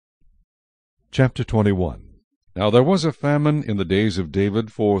Chapter 21. Now there was a famine in the days of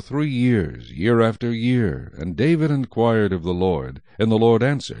David for 3 years, year after year. And David inquired of the Lord, and the Lord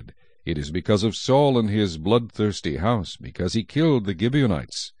answered, It is because of Saul and his bloodthirsty house, because he killed the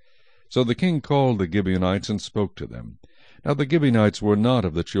Gibeonites. So the king called the Gibeonites and spoke to them. Now the Gibeonites were not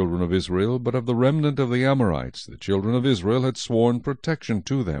of the children of Israel, but of the remnant of the Amorites. The children of Israel had sworn protection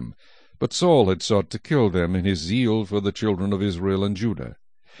to them, but Saul had sought to kill them in his zeal for the children of Israel and Judah.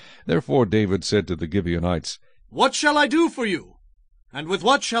 Therefore David said to the Gibeonites, What shall I do for you? And with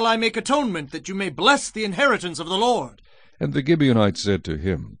what shall I make atonement, that you may bless the inheritance of the Lord? And the Gibeonites said to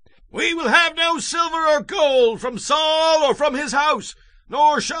him, We will have no silver or gold from Saul or from his house,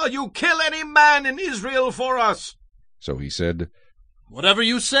 nor shall you kill any man in Israel for us. So he said, Whatever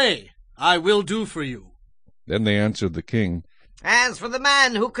you say, I will do for you. Then they answered the king, As for the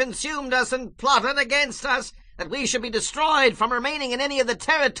man who consumed us and plotted against us, that we should be destroyed from remaining in any of the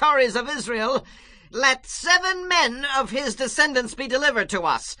territories of Israel, let 7 men of his descendants be delivered to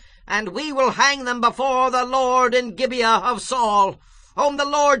us, and we will hang them before the Lord in Gibeah of Saul, whom the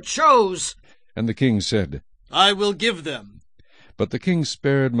Lord chose. And the king said, I will give them. But the king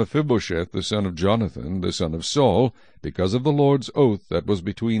spared Mephibosheth the son of Jonathan, the son of Saul, because of the Lord's oath that was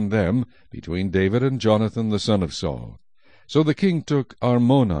between them, between David and Jonathan the son of Saul. So the king took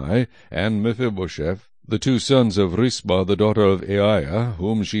Armoni and Mephibosheth, the 2 sons of Rizpah the daughter of Aiah,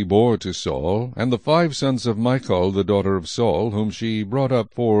 whom she bore to Saul, and the 5 sons of Michal the daughter of Saul, whom she brought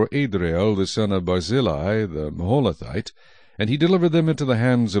up for Adriel the son of Barzillai the Maholathite, and he delivered them into the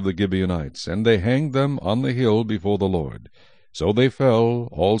hands of the Gibeonites, and they hanged them on the hill before the Lord. So they fell,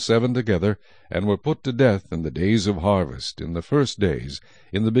 all 7 together, and were put to death in the days of harvest, in the first days,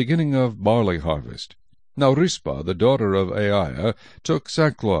 in the beginning of barley harvest. Now Rizpah the daughter of Aiah took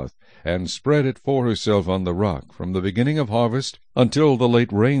sackcloth, and spread it for herself on the rock, from the beginning of harvest until the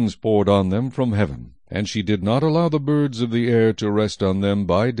late rains poured on them from heaven. And she did not allow the birds of the air to rest on them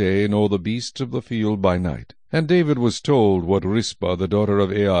by day, nor the beasts of the field by night. And David was told what Rizpah the daughter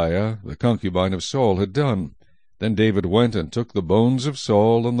of Aiah, the concubine of Saul, had done. Then David went and took the bones of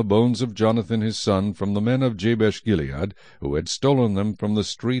Saul and the bones of Jonathan his son from the men of Jabesh-Gilead, who had stolen them from the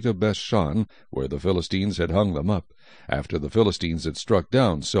street of Bethshan, where the Philistines had hung them up, after the Philistines had struck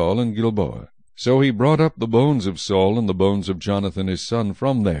down Saul in Gilboa. So he brought up the bones of Saul and the bones of Jonathan his son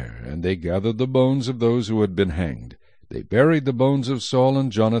from there, and they gathered the bones of those who had been hanged. They buried the bones of Saul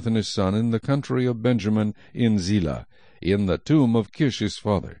and Jonathan his son in the country of Benjamin in Zelah, in the tomb of Kish his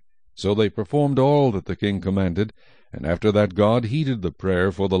father. So they performed all that the king commanded, and after that God heeded the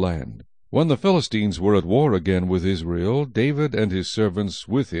prayer for the land. When the Philistines were at war again with Israel, David and his servants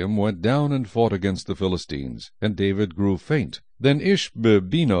with him went down and fought against the Philistines, and David grew faint. Then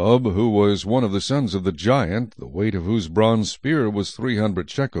Ishbi-Benob, who was one of the sons of the giant, the weight of whose bronze spear was 300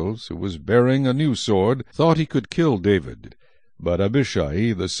 shekels, who was bearing a new sword, thought he could kill David. But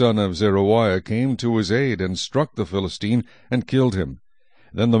Abishai, the son of Zeruiah, came to his aid, and struck the Philistine, and killed him.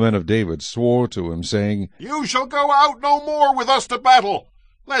 Then the men of David swore to him, saying, You shall go out no more with us to battle,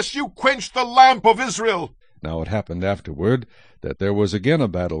 lest you quench the lamp of Israel. Now it happened afterward that there was again a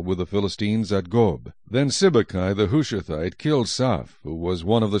battle with the Philistines at Gob. Then Sibbecai the Hushathite killed Saph, who was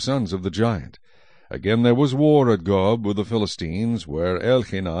one of the sons of the giant. Again there was war at Gob with the Philistines, where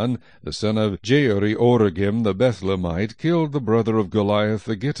Elhanan, the son of Jehoiaribim the Bethlehemite, killed the brother of Goliath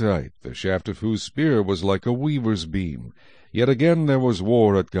the Gittite, the shaft of whose spear was like a weaver's beam. Yet again there was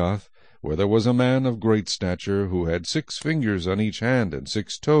war at Gath, where there was a man of great stature, who had 6 fingers on each hand, and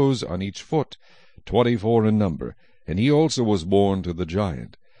 6 toes on each foot, 24 in number, and he also was born to the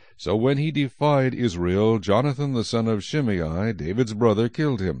giant. So when he defied Israel, Jonathan the son of Shimei, David's brother,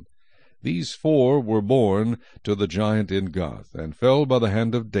 killed him. These 4 were born to the giant in Gath, and fell by the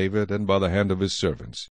hand of David and by the hand of his servants.